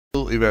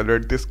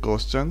evaluate these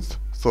questions.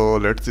 So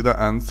let's see the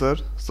answer.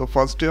 So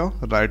first here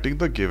writing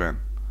the given.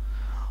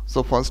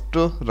 So first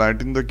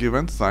writing the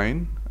given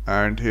sine,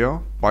 and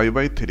here pi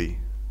by 3,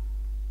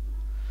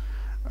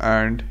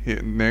 and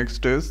here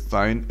next is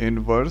sine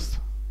inverse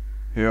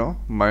here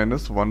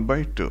minus 1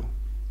 by 2.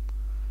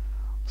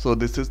 So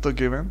this is the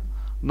given.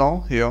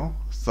 Now here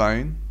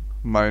sine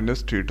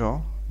minus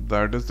theta,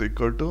 that is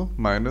equal to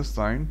minus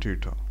sine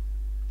theta.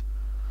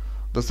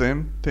 The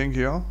same thing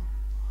here,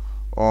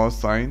 or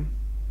sine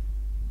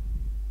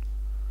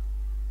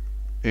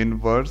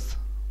inverse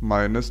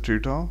minus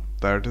theta,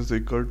 that is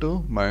equal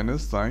to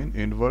minus sine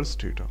inverse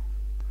theta.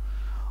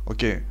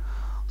 Okay,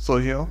 so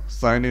here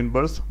sine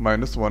inverse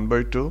minus 1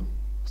 by 2.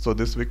 So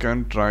this we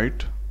can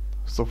write.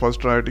 So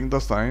first writing the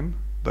sine,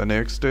 the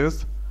next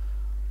is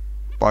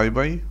pi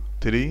by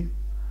 3,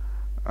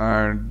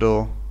 and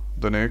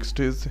the next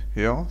is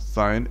here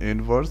sine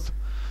inverse.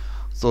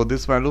 So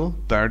this value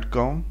that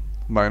come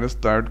minus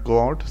that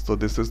go out, so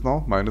this is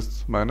now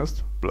minus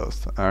minus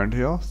plus, and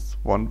here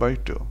 1 by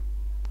 2.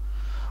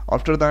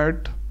 After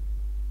that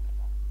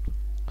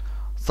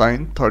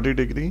sine 30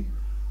 degree,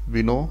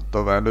 we know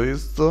the value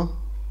is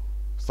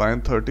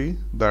sine 30,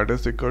 that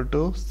is equal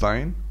to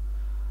sine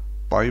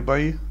pi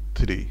by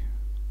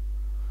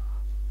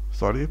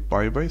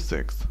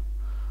 6.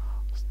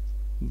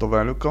 The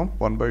value come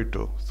 1 by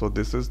 2. So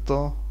this is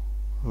the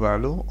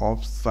value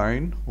of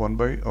sine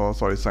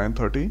sine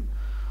 30.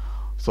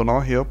 So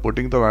now here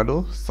putting the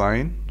value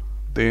sine,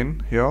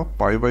 then here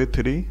pi by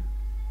 3,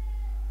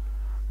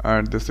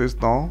 and this is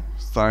now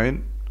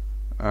sine,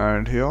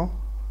 and here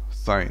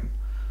sine.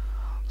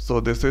 So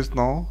this is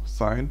now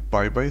sine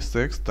pi by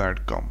 6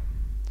 that come.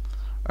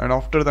 And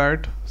after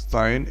that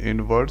sine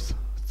inverse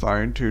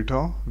sine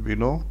theta, we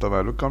know the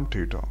value come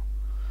theta.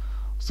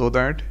 So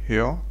that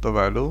here the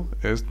value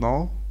is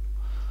now,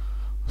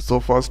 so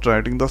first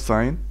writing the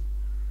sine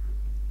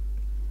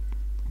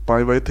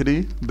pi by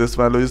 3, this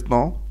value is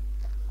now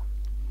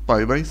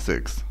pi by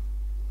 6.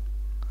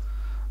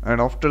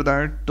 And after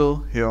that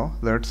here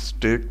let's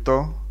take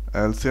the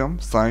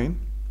LCM sine,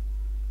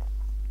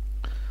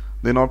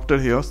 then after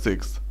here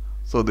 6.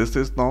 So this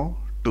is now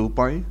 2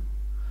 pi,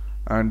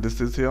 and this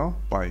is here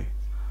pi.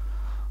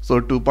 So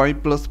 2 pi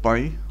plus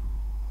pi,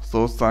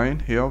 so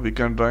sine here we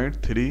can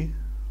write 3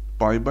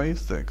 pi by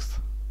 6.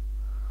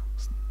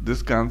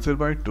 This cancel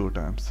by 2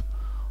 times.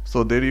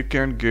 So there you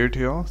can get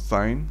here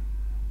sine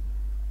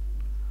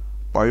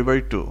pi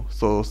by 2.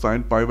 So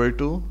sine pi by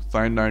 2,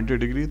 sine 90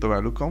 degree, the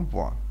value come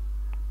 1.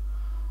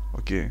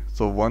 Okay,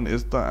 so 1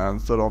 is the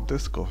answer of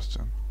this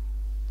question.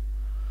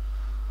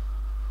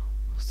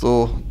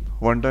 So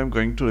one time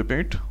going to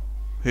repeat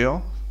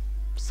here,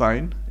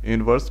 sine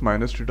inverse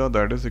minus theta,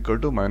 that is equal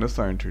to minus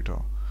sine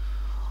theta.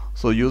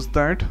 So use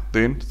that,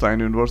 then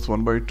sine inverse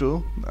 1 by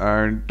 2,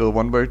 and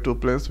 1 by 2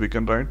 place we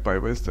can write pi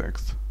by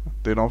 6.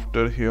 Then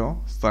after here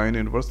sine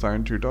inverse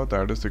sine theta,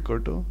 that is equal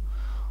to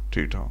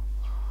theta,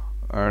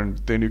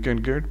 and then you can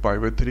get pi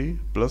by 3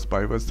 plus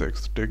pi by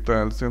 6. Take the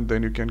LCM,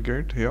 then you can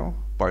get here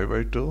pi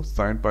by 2,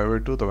 sine pi by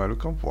 2, the value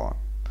comes 1.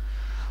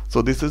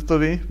 So this is the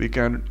way we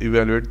can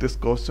evaluate this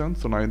question.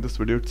 So now in this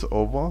video it's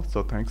over.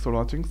 So thanks for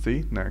watching.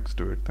 See next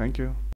to it. Thank you.